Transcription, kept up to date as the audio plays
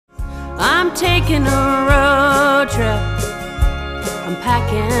I'm taking a road trip, I'm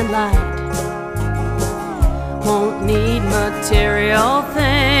packing light. Won't need material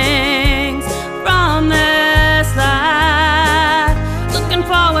things from this life. Looking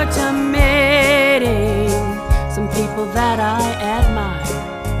forward to meeting some people that I admire.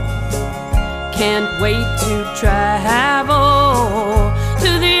 Can't wait to travel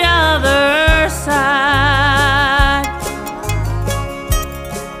to the other side.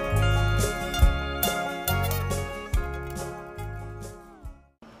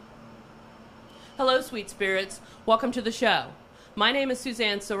 Hello, sweet spirits. Welcome to the show. My name is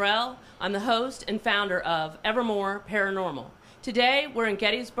Suzanne Sorrell. I'm the host and founder of Evermore Paranormal. Today, we're in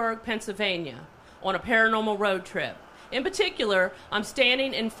Gettysburg, Pennsylvania, on a paranormal road trip. In particular, I'm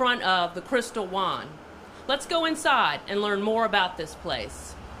standing in front of the Crystal Wand. Let's go inside and learn more about this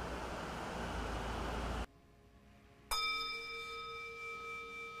place.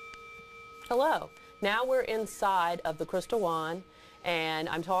 Hello. Now we're inside of the Crystal Wand, and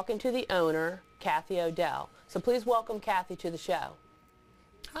I'm talking to the owner, Kathy Odell. So please welcome Kathy to the show.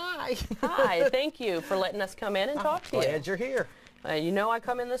 Hi. Hi. Thank you for letting us come in and talk to you. Glad you're here. You know I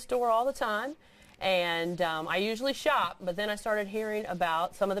come in this store all the time, and I usually shop, but then I started hearing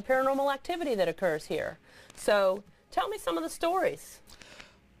about some of the paranormal activity that occurs here. So tell me some of the stories.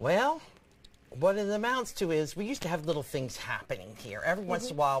 Well, what it amounts to is we used to have little things happening here. Every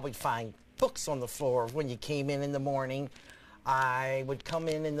once in a while we'd find books on the floor when you came in the morning. I would come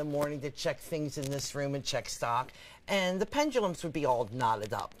in the morning to check things in this room and check stock, and the pendulums would be all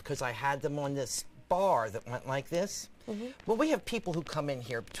knotted up because I had them on this bar that went like this. Well, we have people who come in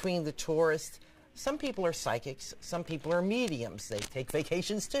here between the tourists. Some people are psychics, some people are mediums. They take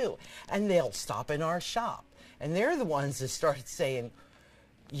vacations too, and they'll stop in our shop. And they're the ones that started saying,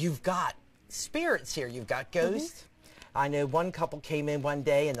 you've got spirits here, you've got ghosts. I know one couple came in one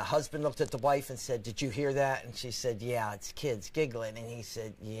day and the husband looked at the wife and said, did you hear that? And she said, yeah, it's kids giggling. And he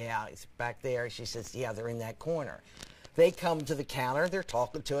said, yeah, it's back there. She says, yeah, they're in that corner. They come to the counter, they're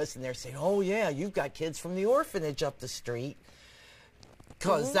talking to us, and they're saying, oh yeah, you've got kids from the orphanage up the street.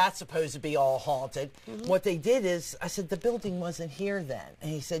 Because that's supposed to be all haunted. What they did is, I said, the building wasn't here then.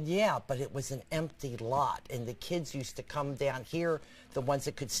 And he said, yeah, but it was an empty lot. And the kids used to come down here, the ones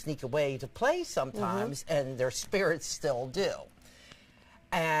that could sneak away to play sometimes, and their spirits still do.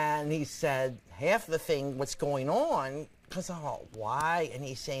 And he said, half the thing, what's going on, because why? And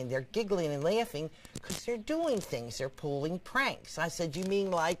he's saying they're giggling and laughing because they're doing things. They're pulling pranks. I said, you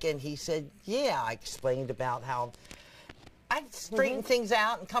mean like, and he said, yeah. I explained about how I'd straighten things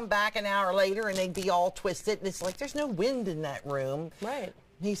out and come back an hour later and they'd be all twisted. And it's like, there's no wind in that room. Right.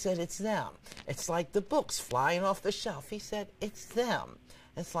 He said, it's them. It's like the books flying off the shelf. He said, it's them.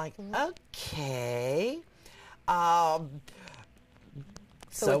 It's like, okay.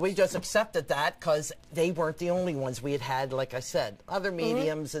 So we just accepted that because they weren't the only ones. We had, like I said, other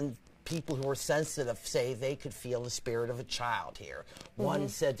mediums and people who were sensitive say they could feel the spirit of a child here. One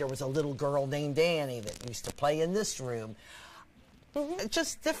said there was a little girl named Annie that used to play in this room.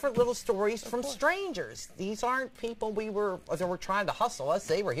 Just different little stories from strangers. These aren't people that were trying to hustle us.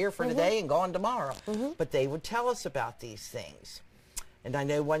 They were here for today and gone tomorrow. But they would tell us about these things. And I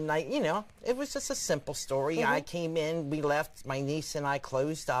know one night, you know, it was just a simple story. I came in, we left, my niece and I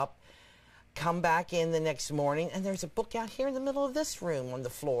closed up, come back in the next morning, and there's a book out here in the middle of this room on the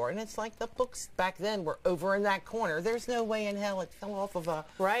floor. And it's like the books back then were over in that corner. There's no way in hell it fell off of a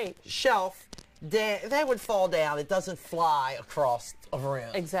shelf. That would fall down. It doesn't fly across a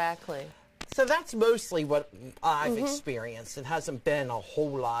room. Exactly. So that's mostly what I've experienced. It hasn't been a whole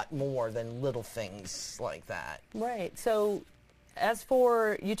lot more than little things like that. Right. So as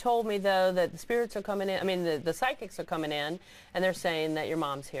for, you told me though that the spirits are coming in, I mean the psychics are coming in and they're saying that your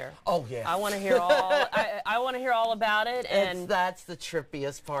mom's here. Oh yeah. I want to hear all I want to hear all about it. And that's the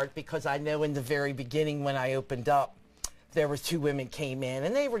trippiest part, because I know in the very beginning when I opened up, there were two women came in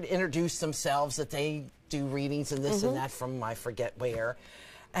and they would introduce themselves that they do readings and this and that from I forget where.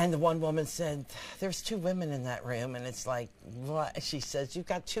 And the one woman said, there's two women in that room. And it's like, what? She says, you've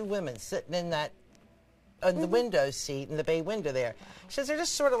got two women sitting in that the window seat in the bay window there. She says, they're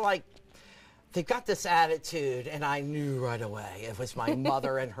just sort of like, they've got this attitude. And I knew right away it was my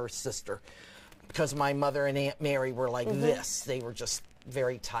mother and her sister, because my mother and Aunt Mary were like this. They were just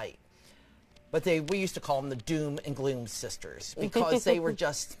very tight. But we used to call them the doom and gloom sisters, because they were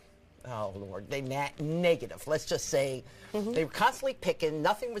just, oh Lord, they negative. Let's just say they were constantly picking.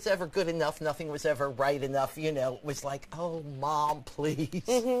 Nothing was ever good enough. Nothing was ever right enough. You know, it was like, oh Mom, please.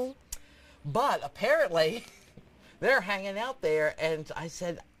 But apparently they're hanging out there, and I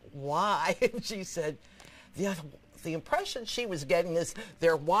said, why? And she said, the impression she was getting is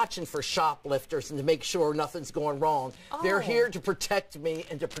they're watching for shoplifters and to make sure nothing's going wrong. They're here to protect me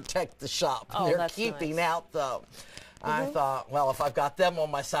and to protect the shop. They're keeping out, though. I thought, well, if I've got them on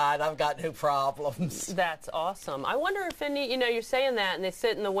my side, I've got no problems. That's awesome. I wonder if any, you're saying that and they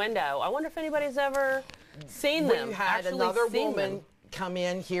sit in the window. I wonder if anybody's ever seen them. We had another woman come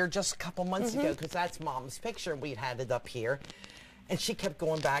in here just a couple months ago, because that's Mom's picture. We had it up here. And she kept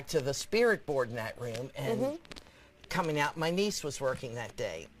going back to the spirit board in that room and coming out. My niece was working that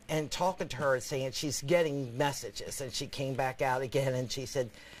day and talking to her and saying she's getting messages. And she came back out again and she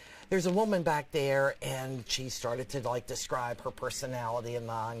said, there's a woman back there, and she started to like describe her personality,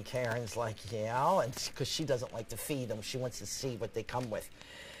 and Karen's like, yeah, and because she doesn't like to feed them, she wants to see what they come with.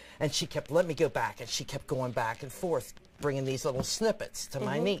 And she kept, let me go back, and she kept going back and forth, bringing these little snippets to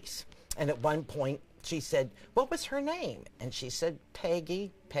my niece. And at one point, she said, what was her name? And she said, Peg.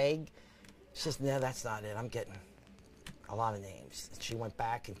 She says, no, that's not it. I'm getting a lot of names. And she went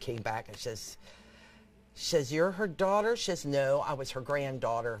back and came back and she says, you're her daughter? She says, no, I was her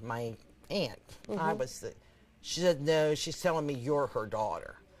granddaughter, my aunt. She said, no, she's telling me you're her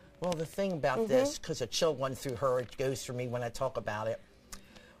daughter. Well, the thing about this, because a chill went through her, it goes through me when I talk about it.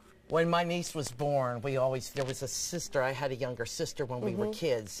 When my niece was born, there was a sister, I had a younger sister when we were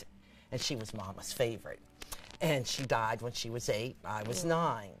kids, and she was Mama's favorite. And she died when she was 8, I was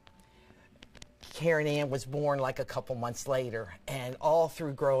 9. Karen Ann was born like a couple months later, and all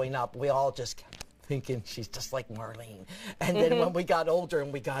through growing up, we all just kept thinking she's just like Marlene. And then when we got older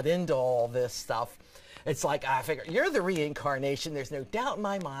and we got into all this stuff, it's like, I figure, you're the reincarnation. There's no doubt in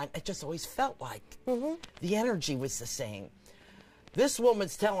my mind. It just always felt like the energy was the same. This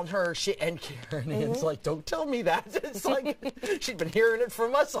woman's telling her, and Karen Ann's like, don't tell me that. It's like, she'd been hearing it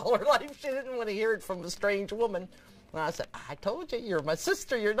from us all her life. She didn't want to hear it from a strange woman. And I said, I told you, you're my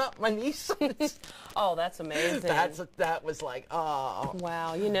sister, you're not my niece. Oh, that's amazing. That was like, oh.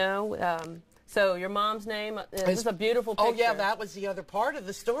 Wow, so your mom's name, this is a beautiful picture. Oh, yeah, that was the other part of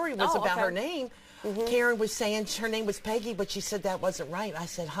the story was about her name. Karen was saying her name was Peggy, but she said that wasn't right. I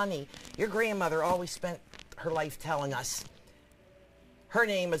said, honey, your grandmother always spent her life telling us her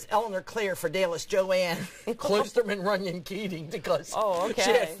name is Eleanor Claire Fidelis Joanne Closterman Runyon Keating, because she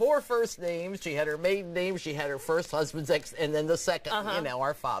had 4 first names. She had her maiden name, she had her first husband's ex, and then the second,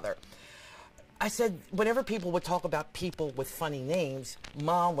 our father. I said, whenever people would talk about people with funny names,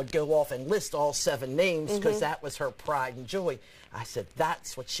 Mom would go off and list all 7 names because that was her pride and joy. I said,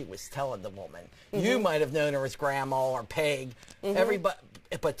 that's what she was telling the woman. You might have known her as Grandma or Peg, everybody,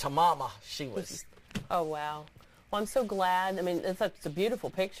 but to Mama, she was. Oh, wow. Well, I'm so glad. I mean, it's a beautiful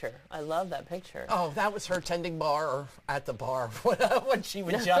picture. I love that picture. Oh, that was her tending bar or at the bar when she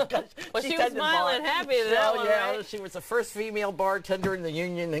was young. Well, she was smiling happy at that one, right? She was the first female bartender in the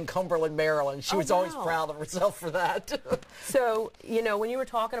Union in Cumberland, Maryland. She was always proud of herself for that. So, when you were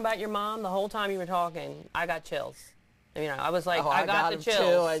talking about your mom, the whole time you were talking, I got chills. I was like, I got the chills.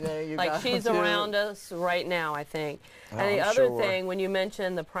 Too. I know you like got she's them around us right now, I think. Oh, and the other thing, when you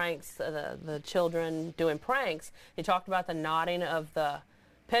mentioned the pranks, the children doing pranks, you talked about the nodding of the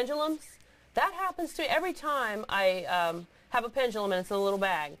pendulums. That happens to me every time I have a pendulum and it's in a little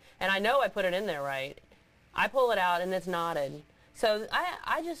bag, and I know I put it in there right. I pull it out and it's knotted. So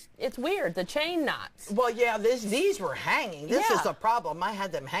it's weird, the chain knots. Well, yeah, these were hanging. This is the problem. I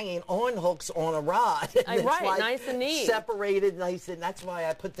had them hanging on hooks on a rod. Right, like nice and neat. Separated nice, and that's why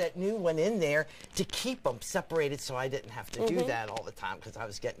I put that new one in there to keep them separated so I didn't have to do that all the time because I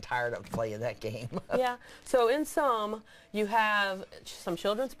was getting tired of playing that game. Yeah, so in some, you have some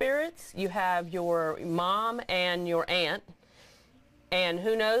children spirits, you have your mom and your aunt, and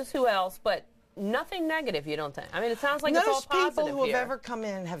who knows who else, but nothing negative, you don't think? I mean, it sounds like it's all positive. Most people who have ever come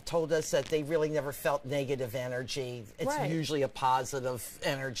in have told us that they really never felt negative energy. It's usually a positive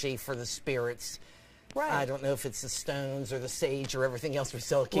energy for the spirits. Right. I don't know if it's the stones or the sage or everything else we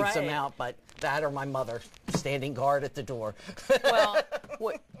still keeps them out, but that or my mother standing guard at the door. Well,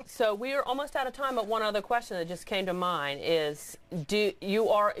 so we are almost out of time, but one other question that just came to mind is,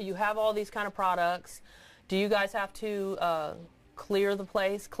 you have all these kind of products. Do you guys have to clear the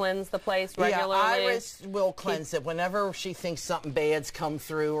place, cleanse the place regularly? Yeah, Iris will cleanse it. Whenever she thinks something bad's come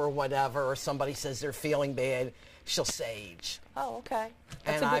through or whatever, or somebody says they're feeling bad, she'll sage. Oh, okay.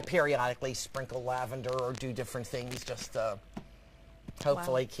 And I periodically sprinkle lavender or do different things just to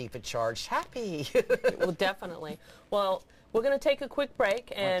hopefully keep it charged happy. Well, definitely. Well, we're going to take a quick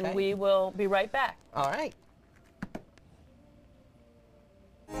break, and we will be right back. All right.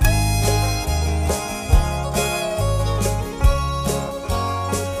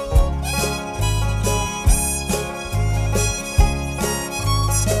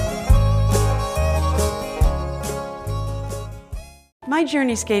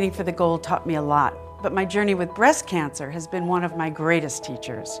 journey skating for the gold taught me a lot, but my journey with breast cancer has been one of my greatest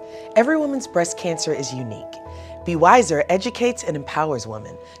teachers. Every woman's breast cancer is unique. Be Wiser educates and empowers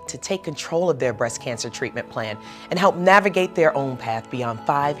women to take control of their breast cancer treatment plan and help navigate their own path beyond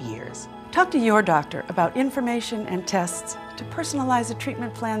 5 years. Talk to your doctor about information and tests to personalize a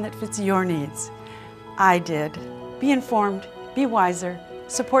treatment plan that fits your needs. I did. Be informed, be wiser,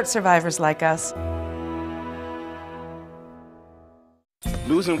 support survivors like us.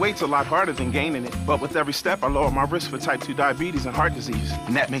 Losing weight's a lot harder than gaining it, but with every step I lower my risk for type 2 diabetes and heart disease,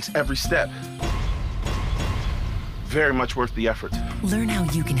 and that makes every step very much worth the effort. Learn how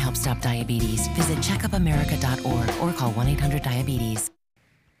you can help stop diabetes. Visit checkupamerica.org or call 1-800-DIABETES.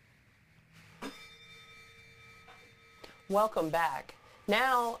 Welcome back.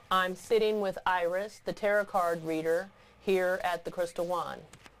 Now I'm sitting with Iris, the tarot card reader, here at the Crystal Wand.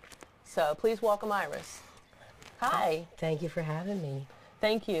 So please welcome Iris. Hi. Thank you for having me.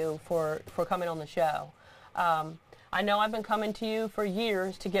 Thank you for coming on the show. I know I've been coming to you for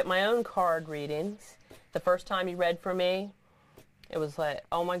years to get my own card readings. The first time you read for me, it was like,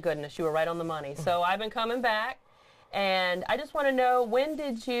 oh my goodness, you were right on the money. So I've been coming back, and I just want to know, when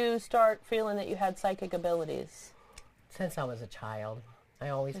did you start feeling that you had psychic abilities? Since I was a child, I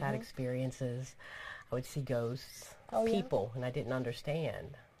always had experiences. I would see ghosts, people, and I didn't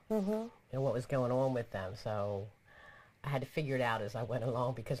understand what was going on with them. So I had to figure it out as I went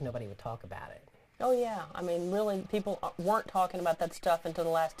along because nobody would talk about it. Oh, yeah. I mean, really, people weren't talking about that stuff until the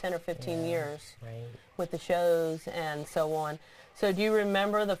last 10 or 15 years with the shows and so on. So do you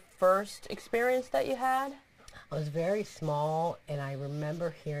remember the first experience that you had? I was very small, and I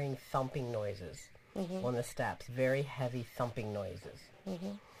remember hearing thumping noises on the steps, very heavy thumping noises.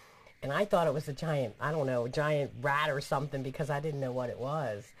 And I thought it was a giant, I don't know, a giant rat or something because I didn't know what it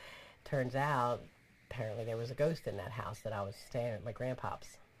was. Turns out, apparently there was a ghost in that house that I was staying at my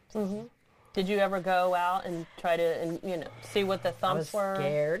grandpa's. Did you ever go out and try to, see what the thumps were? I was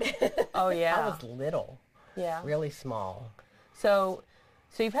scared. Oh, yeah. I was little. Yeah. Really small. So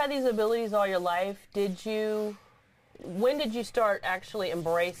you've had these abilities all your life. When did you start actually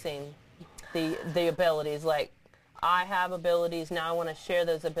embracing the abilities? Like, I have abilities, now I want to share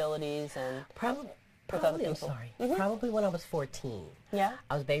those abilities and Probably, I'm sorry. Probably when I was 14. Yeah?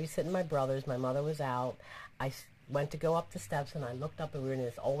 I was babysitting my brothers. My mother was out. I went to go up the steps, and I looked up, and we were in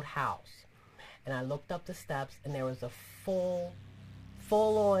this old house. And I looked up the steps, and there was a full-on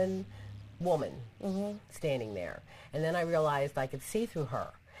woman standing there. And then I realized I could see through her.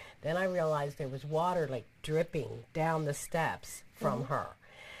 Then I realized there was water, like, dripping down the steps from her.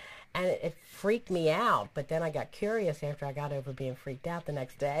 And it freaked me out, but then I got curious after I got over being freaked out the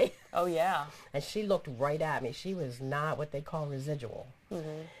next day. Oh, yeah. And she looked right at me. She was not what they call residual.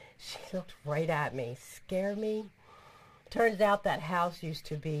 She looked right at me, scared me. Turns out that house used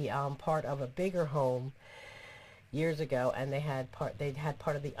to be part of a bigger home years ago, and they had part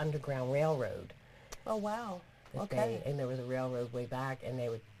of the Underground Railroad. Oh, wow. Okay. And there was a railroad way back, and they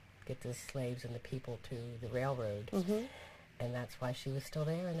would get the slaves and the people to the railroad. And that's why she was still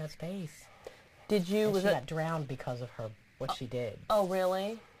there in that space. She got drowned because of what she did. Oh,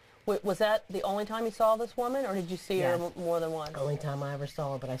 really? Was that the only time you saw this woman, or did you see her more than once? Only time I ever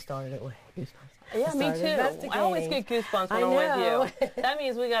saw her, but I started it with goosebumps. Yeah, me too. I always get goosebumps when I'm with you. That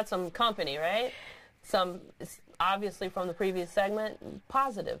means we got some company, right? Some, obviously from the previous segment,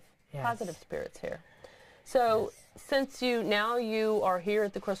 positive spirits here. So since you are here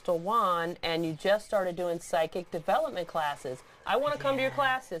at the Crystal Wand, and you just started doing psychic development classes, I want to come to your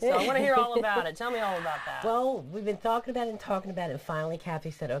classes, so I want to hear all about it. Tell me all about that. Well, we've been talking about it, and finally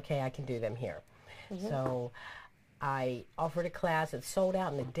Kathy said, okay, I can do them here. So I offered a class. It sold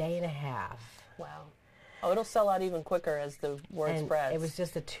out in a day and a half. Wow. Oh, it'll sell out even quicker as the word spreads. It was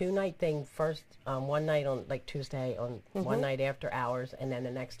just a 2-night thing. First, one night on Tuesday, on one night after hours, and then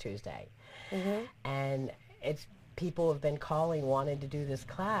the next Tuesday. And people have been calling, wanting to do this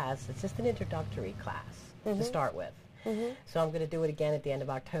class. It's just an introductory class to start with. So I'm going to do it again at the end of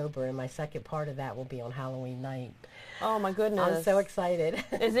October, and my second part of that will be on Halloween night. Oh, my goodness. I'm so excited.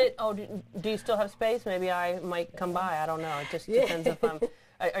 Is it, do you still have space? Maybe I might come by. I don't know. It just depends if I'm,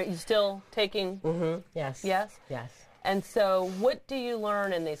 are you still taking? Yes. Yes? Yes. And so what do you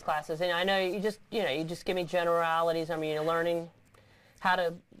learn in these classes? And I know you just give me generalities. I mean, you're learning how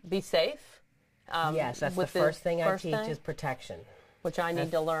to be safe. Yes, that's the first thing I teach is protection. Which I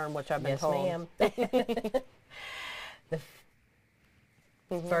need to learn, which I've been told. Yes, ma'am.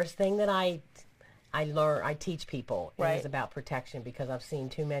 The first thing that I teach people is about protection, because I've seen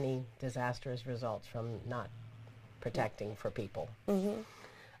too many disastrous results from not protecting for people.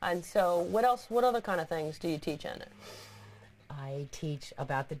 And so what other kind of things do you teach in it? I I teach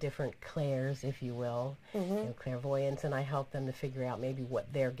about the different clairs, if you will, you know, clairvoyance, and I help them to figure out maybe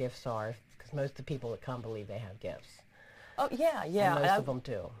what their gifts are, because most of the people that come believe they have gifts. Oh, yeah, yeah. And most of them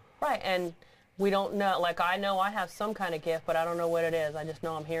do. Right, and we don't know, like I know I have some kind of gift, but I don't know what it is. I just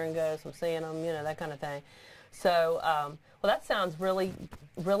know I'm hearing ghosts, I'm seeing them, you know, that kind of thing. So, well, that sounds really,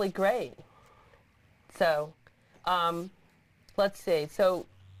 really great. So, let's see. So,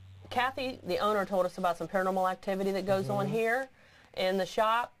 Kathy, the owner, told us about some paranormal activity that goes on here in the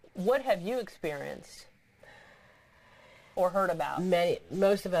shop. What have you experienced or heard about?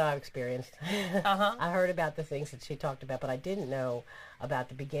 Most of it I've experienced. I heard about the things that she talked about, but I didn't know about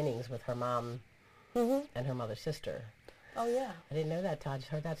the beginnings with her mom and her mother's sister. Oh, yeah. I didn't know that, Todd. I just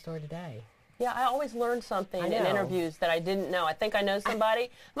heard that story today. Yeah, I always learn something in interviews that I didn't know. I think I know somebody. I'm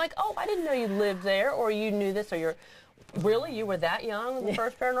like, oh, I didn't know you lived there, or you knew this, or you're... Really? You were that young in the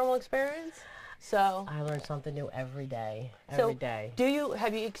first paranormal experience? So I learn something new every day. Have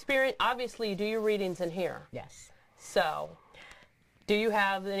you experienced, obviously you do your readings in here. Yes. So do you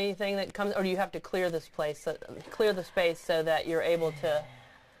have anything that comes, or do you have to clear this place, clear the space so that you're able to?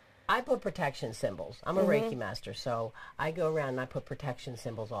 I put protection symbols. I'm a Reiki master, so I go around and I put protection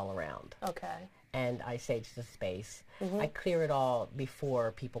symbols all around. Okay. And I sage the space. I clear it all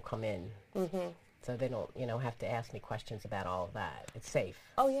before people come in. So they don't, you know, have to ask me questions about all of that. It's safe.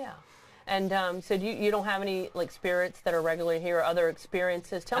 Oh, yeah. And so you don't have any, like, spirits that are regularly here or other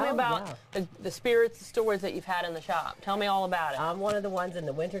experiences? Tell me about the spirits, the stories that you've had in the shop. Tell me all about it. I'm one of the ones in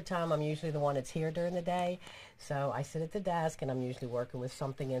the wintertime. I'm usually the one that's here during the day. So I sit at the desk, and I'm usually working with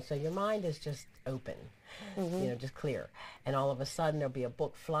something. And so your mind is just open, you know, just clear. And all of a sudden, there'll be a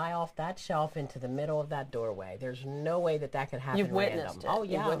book fly off that shelf into the middle of that doorway. There's no way that that could happen You've witnessed random. it. Oh,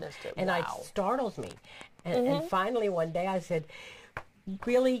 yeah. You've witnessed it. And wow. it startles me. And finally, one day, I said,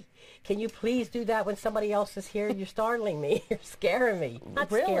 really? Can you please do that when somebody else is here? You're startling me. You're scaring me.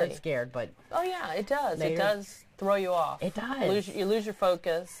 Not really? scared, but... Oh, yeah, it does. Later, it does throw you off. It does. You lose your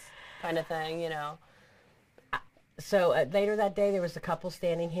focus kind of thing, you know. So later that day, there was a couple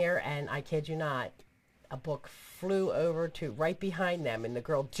standing here, and I kid you not, a book flew over to right behind them, and the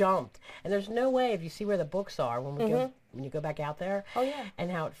girl jumped. And there's no way, if you see where the books are when you go back out there,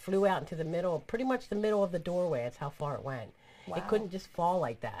 and how it flew out into the middle, pretty much the middle of the doorway. That's how far it went. Wow. It couldn't just fall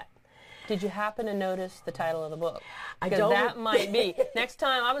like that. Did you happen to notice the title of the book? I Because don't. that might be. Next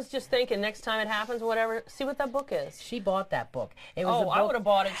time, I was just thinking, next time it happens, whatever, see what that book is. She bought that book. It was Oh, a book, I would have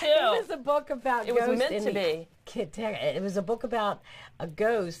bought it too. It was a book about It was ghosts meant in to the- be. It was a book about a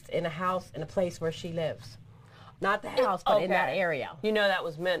ghost in a house in a place where she lives. Not the house, but in that area. You know that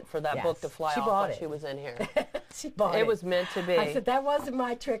was meant for that book to fly She off bought while it. she was in here. She bought it. It was meant to be. I said, that wasn't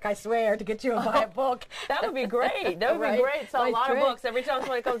my trick, I swear, to get you to buy a book. That would be great. That would Right? be great. Sell a My lot trick. of books. Every time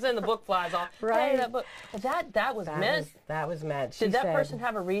somebody comes in, the book flies off. Right. Hey, that book. That was meant. That was meant. Did that person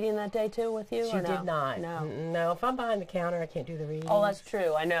have a reading that day too with you? She or no? did not. No. No, if I'm behind the counter, I can't do the reading. Oh, that's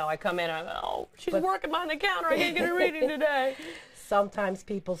true. I know. I come in and I go, oh, she's working behind the counter. I can't get a reading today. Sometimes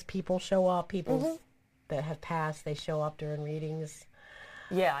people show up. People that have passed, they show up during readings.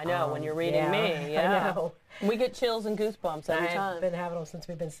 Yeah, I know. When you're reading me, yeah. I know. We get chills and goosebumps every I've time. been having them since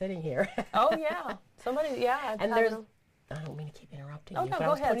we've been sitting here. Oh, yeah. Somebody, yeah. I've And had there's, them. I don't mean to keep interrupting Oh, you, no, but go I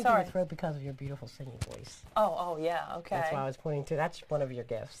was ahead, pointing to sorry. your throat because of your beautiful singing voice. Oh, yeah. Okay. That's why I was pointing to. That's one of your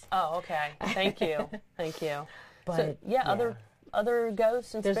gifts. Oh, okay. Thank you. Thank you. But So, yeah, other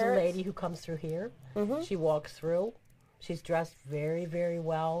ghosts and there's spirits? a lady who comes through here. She walks through. She's dressed very, very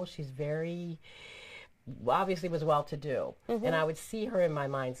well. She's very, obviously was well-to-do. And I would see her in my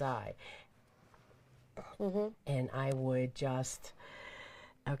mind's eye. And I would just,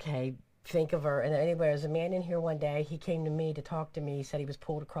 think of her. And anyway, there's a man in here one day. He came to me to talk to me. He said he was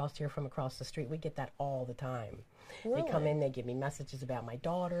pulled across here from across the street. We get that all the time. They come in, they give me messages about my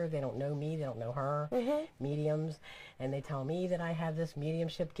daughter. They don't know me, they don't know her, mediums. And they tell me that I have this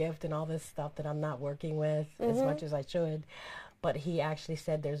mediumship gift and all this stuff that I'm not working with as much as I should. But he actually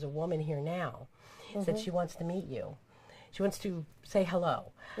said, there's a woman here now. Said she wants to meet you. She wants to say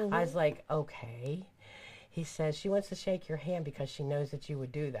hello. I was like, okay. He says she wants to shake your hand because she knows that you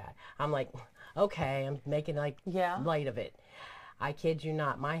would do that. I'm like, okay, I'm making light of it. I kid you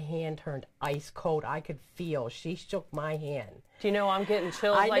not, my hand turned ice cold. I could feel. She shook my hand. Do you know I'm getting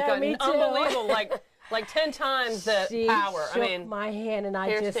chills I like know, me too. unbelievable, like 10 times the She power. shook I mean, my hand, and I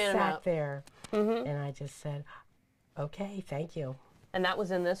here just standing sat up. there, and I just said, okay, thank you. and that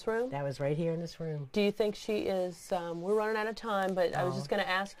was in this room? That was right here in this room. Do you think she is, we're running out of time, but I was just going to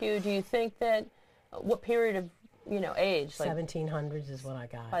ask you, do you think that, what period of, age? Like 1700s is what I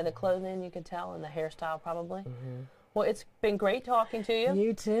got. by the clothing you could tell and the hairstyle probably? Well, it's been great talking to you.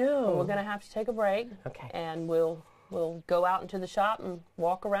 You too. We're going to have to take a break. Okay. And we'll we'll go out into the shop and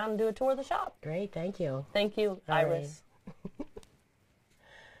walk around and do a tour of the shop. Great, thank you. Thank you, All Iris.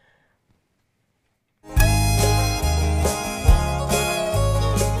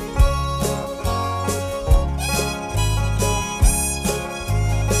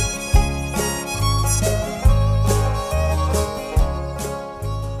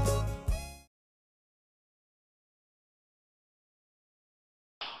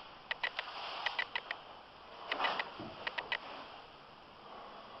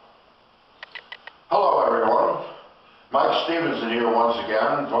 Hello everyone, Mike Stevenson here once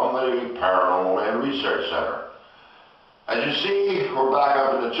again from the Paranormal Land Research Center. As you see, we're back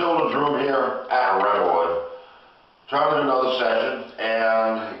up in the children's room here at Redwood, trying to do another session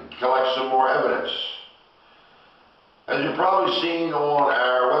and collect some more evidence. As you've probably seen on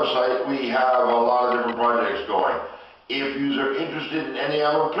our website, we have a lot of different projects going. If you are interested in any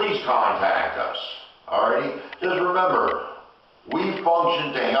of them, please contact us. Alrighty? Just remember, we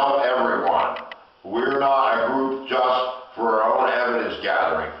function to help everyone. We're not a group just for our own evidence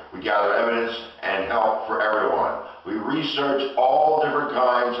gathering. We gather evidence and help for everyone. We research all different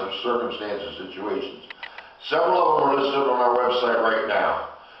kinds of circumstances, situations. Several of them are listed on our website right now.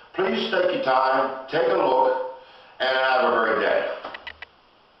 Please take your time, take a look, and have a great day.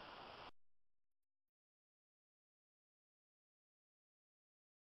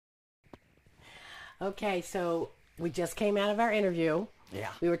 Okay, so we just came out of our interview. Yeah.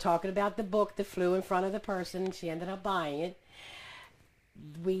 We were talking about the book that flew in front of the person, and she ended up buying it.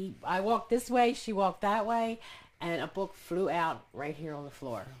 I walked this way, she walked that way, and a book flew out right here on the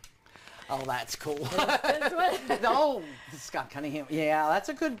floor. Oh, that's cool. Oh, Scott Cunningham. Yeah, that's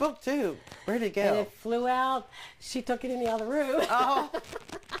a good book too. Where'd it go? And it flew out. She took it in the other room. Oh.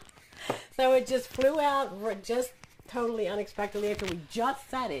 So it just flew out just totally unexpectedly after we just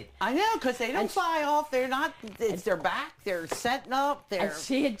said it. I know, because they don't fly off. They're not, they're back, they're setting up. And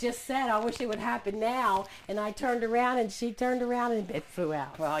she had just said, I wish it would happen now. And I turned around and she turned around and it flew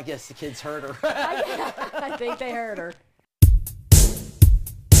out. Well, I guess the kids heard her. I think they heard her.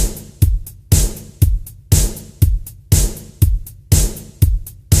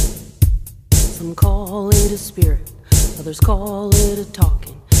 Some call it a spirit, others call it a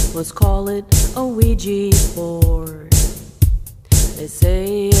talking. Let's call it a Ouija board. They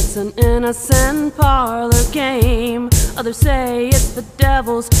say it's an innocent parlor game. Others say it's the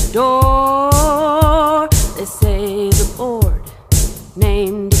devil's door. They say the board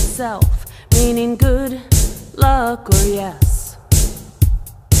named itself, meaning good luck or yes.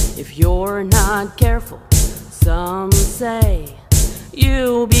 If you're not careful, some say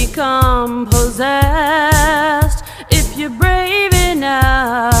you'll become possessed. If you're brave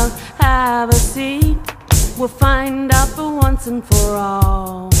enough, have a seat. We'll find out for once and for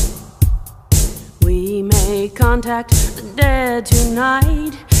all. We may contact the dead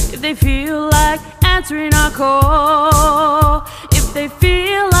tonight if they feel like answering our call. If they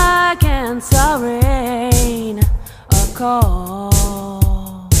feel like answering our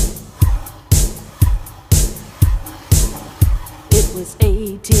call. It was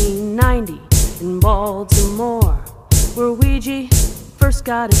 1890 in Baltimore where Ouija first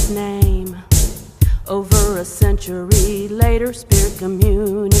got its name. Over a century later, spirit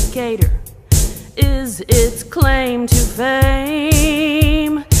communicator is its claim to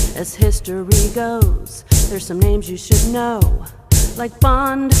fame. As history goes, there's some names you should know, like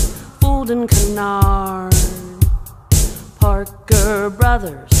Bond, Fould, and Kennard, Parker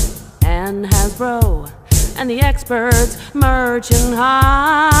Brothers, and Hasbro, and the experts Murch and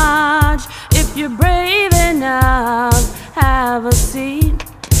Hodge. If you're brave enough, have a seat.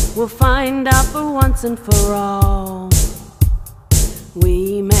 We'll find out for once and for all.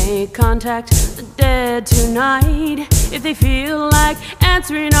 We may contact the dead tonight if they feel like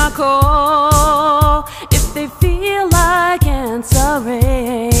answering our call. If they feel like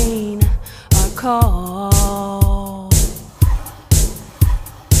answering our call.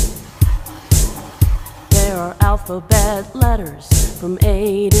 There are alphabet letters from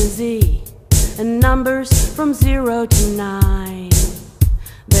A to Z and numbers from 0 to 9.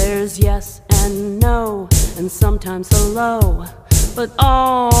 There's yes and no, and sometimes hello, but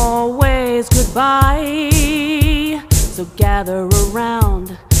always goodbye. So gather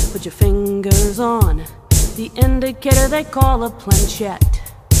around, put your fingers on the indicator they call a planchette.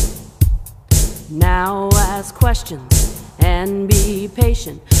 Now ask questions and be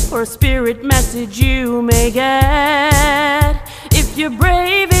patient for a spirit message you may get. If you're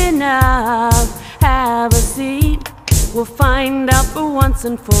brave enough, have a seat. We'll find out for once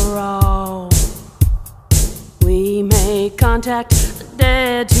and for all. We may contact the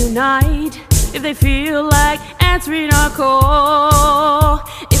dead tonight if they feel like answering our call,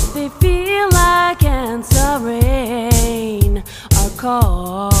 if they feel like answering our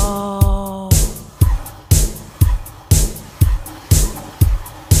call.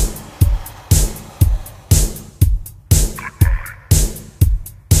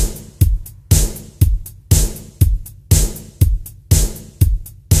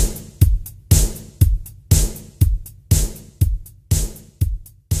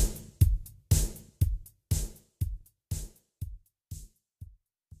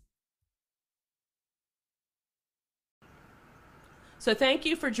 So thank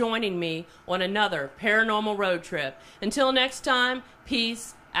you for joining me on another paranormal road trip. Until next time,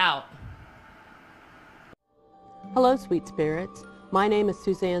 peace out. Hello, sweet spirits. My name is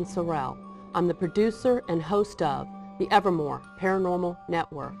Suzanne Sorrell. I'm the producer and host of the Evermore Paranormal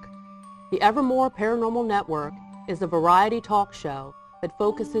Network. The Evermore Paranormal Network is a variety talk show that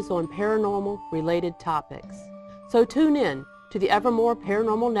focuses on paranormal-related topics. So tune in to the Evermore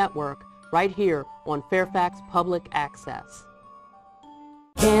Paranormal Network right here on Fairfax Public Access.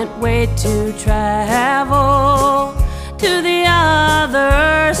 Can't wait to travel to the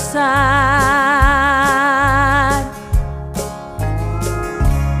other side.